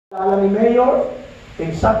Alam ni Mayor,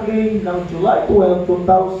 exactly ng July 12,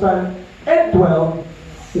 2012,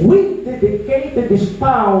 we dedicated this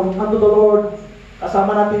town unto the Lord.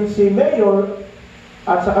 Kasama natin si Mayor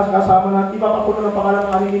at saka kasama natin, iba pa po ng pangalan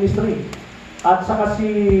ng aming ministry. At saka si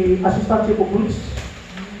Assistant Chief of Police.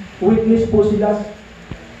 Witness po sila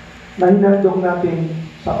na hinandog natin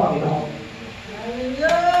sa Panginoon.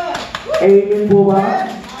 Amen po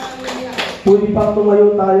ba? Pwede pang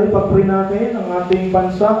tumayo tayo, ipag-pray natin ang ating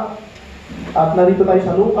bansa at narito tayo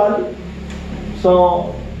sa lokal. So,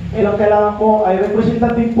 kailangan po ay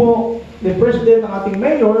representative po ni President ng ating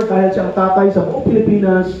Mayor dahil siyang tatay sa buong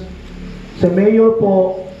Pilipinas. Si Mayor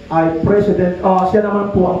po ay President, siya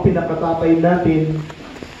naman po ang pinakatatay natin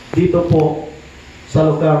dito po sa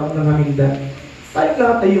lugar ng Jamindan. Tayo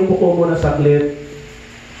lahat ay umupo muna saglit.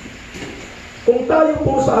 Kung tayo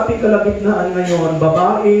po sa ating kalagitnaan ngayon,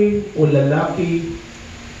 babae o lalaki,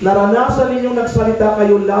 naranasan ninyong nagsalita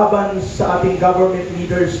kayo laban sa ating government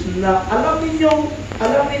leaders na alam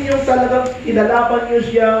ninyong talagang inalaban niyo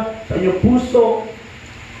siya sa inyong puso,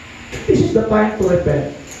 this is the time to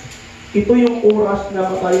repent. Ito yung oras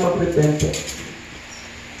na tayo mag-repent.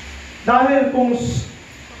 Dahil kung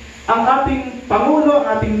ang ating Pangulo,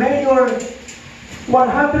 ang ating Mayor,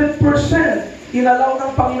 100% inalaw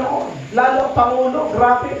ng Panginoon. Lalo ang Pangulo,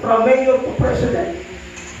 grabe, from Mayor to President.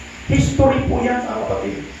 History po yan, mga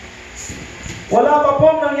kapatid. Wala pa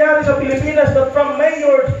pong nangyari sa Pilipinas that from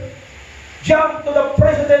Mayor jump to the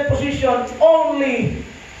President position only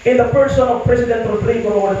in the person of President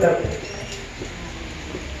Rodrigo Duterte.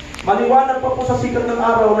 Maliwanag pa po sa sikat ng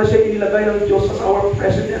araw na siya inilagay ng Diyos as our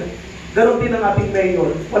President. Ganon din ang ating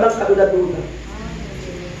Mayor. Walang kaduda-duda.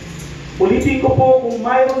 Ulitin ko po kung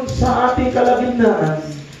mayroon sa ating kalagitnaan,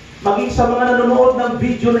 maging sa mga nanonood ng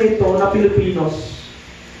video na ito na Pilipinos,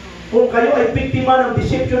 kung kayo ay biktima ng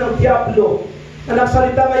deception ng Diablo, na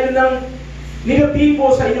nagsalita kayo ng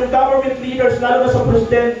negatibo sa inyong government leaders, lalo na sa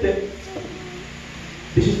Presidente,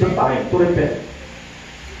 this is the time to repent.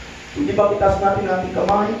 Hindi ba itas natin ating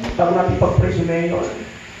kamay bago natin pag-pray si Mayor?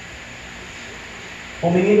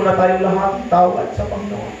 Humingi muna tayong lahat tawad sa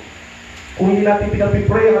Panginoon. Kung hindi natin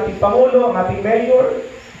pinag-pray ang ating Pangulo, ang ating Mayor,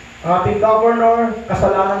 ang ating Governor,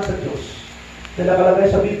 kasalanan sa Diyos. Na nakalagay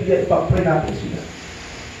sa Biblia, ipag-pray natin sila.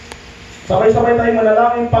 Sabay-sabay tayo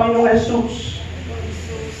manalangin, Panginoong Jesus.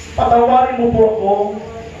 Patawarin mo po ako.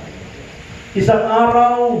 Isang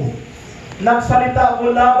araw, nagsalita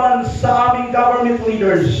ako laban sa aming government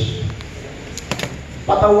leaders.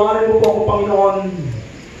 Patawarin mo po ako, Panginoon.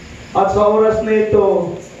 At sa oras na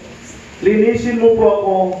ito, linisin mo po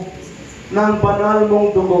ako ng banal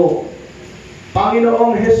mong dugo.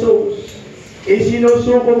 Panginoong Jesus,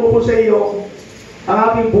 isinusuko ko po sa iyo ang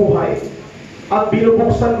aking buhay at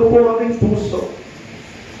binubuksan ko po ang aking puso.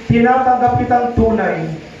 Tinatanggap kitang tunay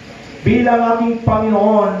bilang aking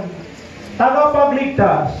Panginoon,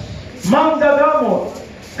 tagapagligtas, manggagamot,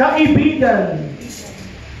 kaibigan,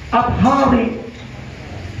 at hari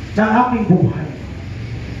ng aking buhay.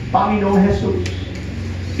 Panginoong Jesus,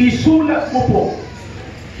 isulat mo po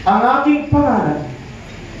ang aking pangalan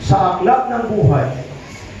sa aklat ng buhay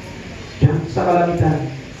diyan sa kalangitan.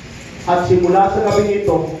 At simula sa gabi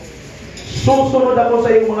ito, susunod ako sa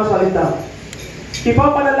iyong mga salita.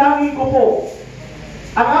 Ipapanalangin ko po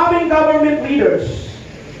ang aming government leaders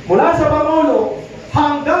mula sa Pangulo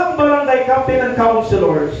hanggang barangay captain and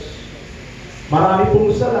councilors. Marami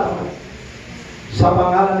pong salamat sa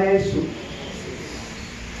pangalan ni Jesus.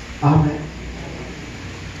 Amen.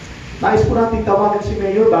 Nais po natin tawagan si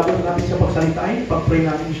Mayor bago natin siya pagsalitain, pag-pray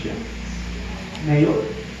natin siya. Mayor,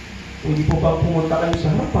 hindi po ba pumunta kayo sa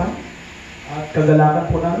harapan at kagalakan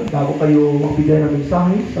po namin bago kayo magbigay ng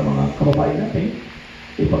mensahe sa mga kababayan natin,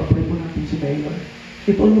 ipag-pray po natin si Mayor.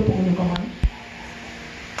 Ituloy mo po kanyang kamay.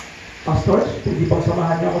 Pastors, hindi pang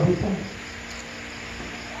samahan niya ako dito.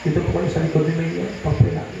 Dito po kayo sa likod ni Mayor,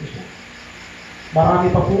 pag-pray natin siya. Marami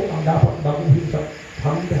pa po ang dapat baguhin sa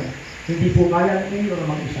Jamindan. Hindi po kaya ni Mayor na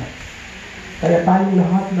mag-isa. Kaya tayong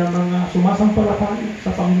lahat ng mga sumasampalataya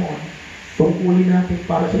sa Panginoon, tungkulin natin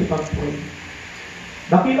para sa ipag-pray.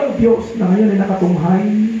 Dakilang Diyos na ngayon ay nakatunghay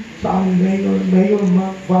sa aming Mayor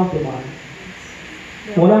Valdemar.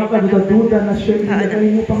 Walang kaduda-duda na siya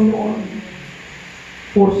inilagay mo, Panginoon,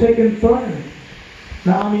 for second term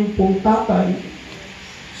na aming pong tatay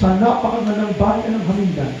sa napakagandang bayan ng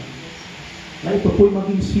Jamindan, na ito po'y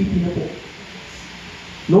maging city na po.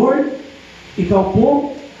 Lord, ikaw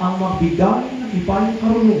po ang magbigay ng ibang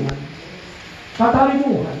karunungan,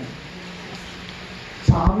 katalinuhan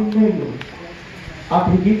sa aming Mayor. At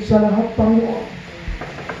higit sa lahat, Panginoon,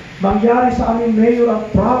 mangyari sa aming Mayor ang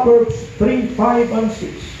Proverbs 3, 5, and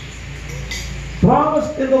 6.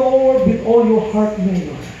 Trust in the Lord with all your heart,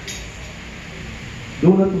 Mayor.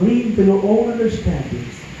 Do not lean to your own understanding.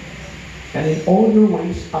 And in all your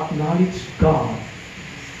ways, acknowledge God.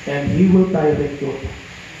 And He will direct your path.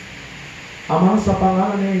 Ama, sa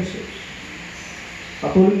pangalan ni Jesus,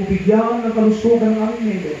 patuloy mo bigyan ng kalusugan ng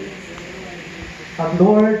aming Mayor. At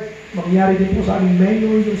Lord, mangyari din po sa aming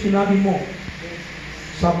Mayor yung sinabi mo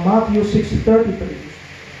sa Matthew 6:33.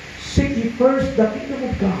 Seek ye first the kingdom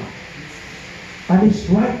of God and His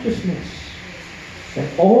righteousness, and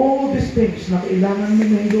all these things na kailangan ni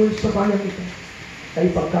Mayor sa bayan ito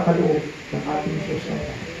ay pagkakaloob ng ating Diyos na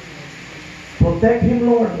ito. Protect him,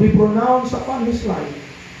 Lord. We pronounce upon his life.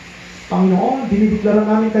 Panginoon, dinideklara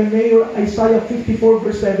namin kay Mayor Isaiah 54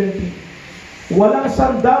 verse 17. Walang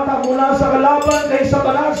sandata mula sa kalaban kay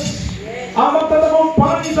Satanas ang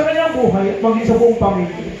magtatagumpay sa kanyang buhay at maging sa buong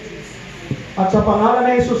pamilya. At sa pangalan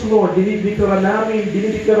ni Jesus, Lord,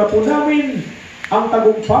 dinideklara po namin ang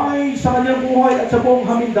tagumpay sa kanyang buhay at sa buong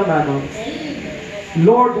Jamindan.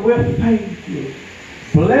 Lord, we thank you.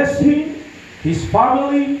 Bless him, his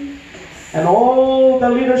family, and all the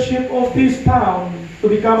leadership of this town to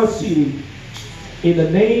become a city. In the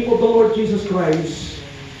name of the Lord Jesus Christ,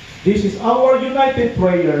 this is our united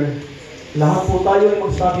prayer. Lahat po tayo ay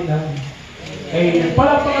magsabi na Amen.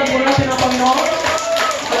 Palakpakan po natin ang Panginoon.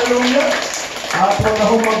 Hallelujah. At huwag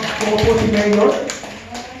na kumupo si Mayor.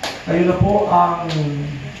 Ayun na po ang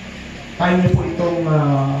time niyo po itong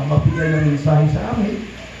magbigay ng mensahe sa amin.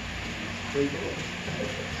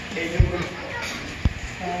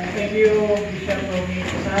 Thank you, Bishop Romy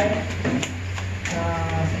Cusay, sa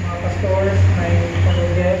mga pastors, my fellow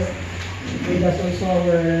guests, with us also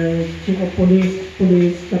our Chief of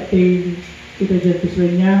Police Captain Peter J.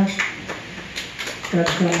 Pisuena, at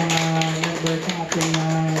sa mga members ng ating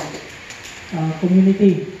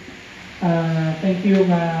community. Thank you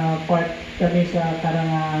part kami sa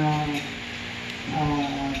karang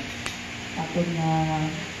ating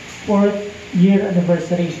 4th year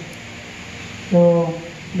anniversary. So,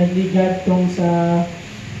 nagligat tong sa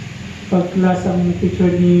pag-class ang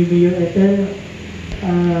picture ni Mayor Ethel.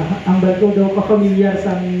 Ang bago daw ka-familiar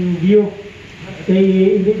sa view. Kaya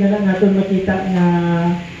hindi na lang natin makita na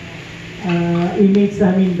image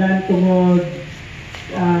sa Jamindan tungod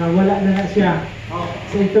wala na siya.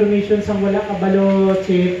 Sa information sa wala kabalo,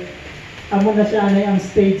 Chief, amo na siya anay ang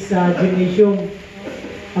stage sa gymnasium.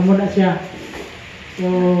 Amo na siya. So,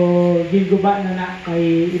 ginguba na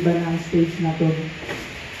kay iba na ang stage na to.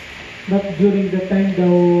 But during the time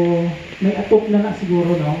daw, may atop na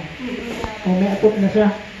siguro, no? O may atop na siya.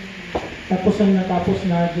 Tapos ang natapos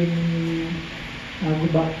na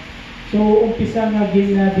guba. So, umpisa nga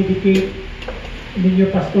dedicate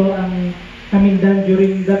ninyo, Pastor, ang Jamindan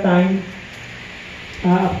during the time.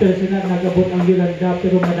 After sila nag-abot ang Yolanda,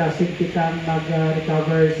 pero madasig kita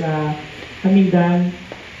mag-recover sa Jamindan.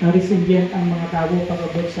 Resilient ang mga tao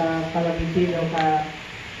pag-abot sa calamity o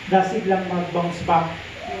dasig lang mag-bounce back.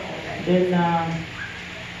 Then,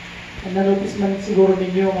 nanotis man siguro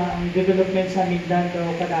ninyo ang development sa Jamindan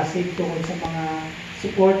o kadasig tungkol sa mga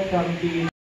support from the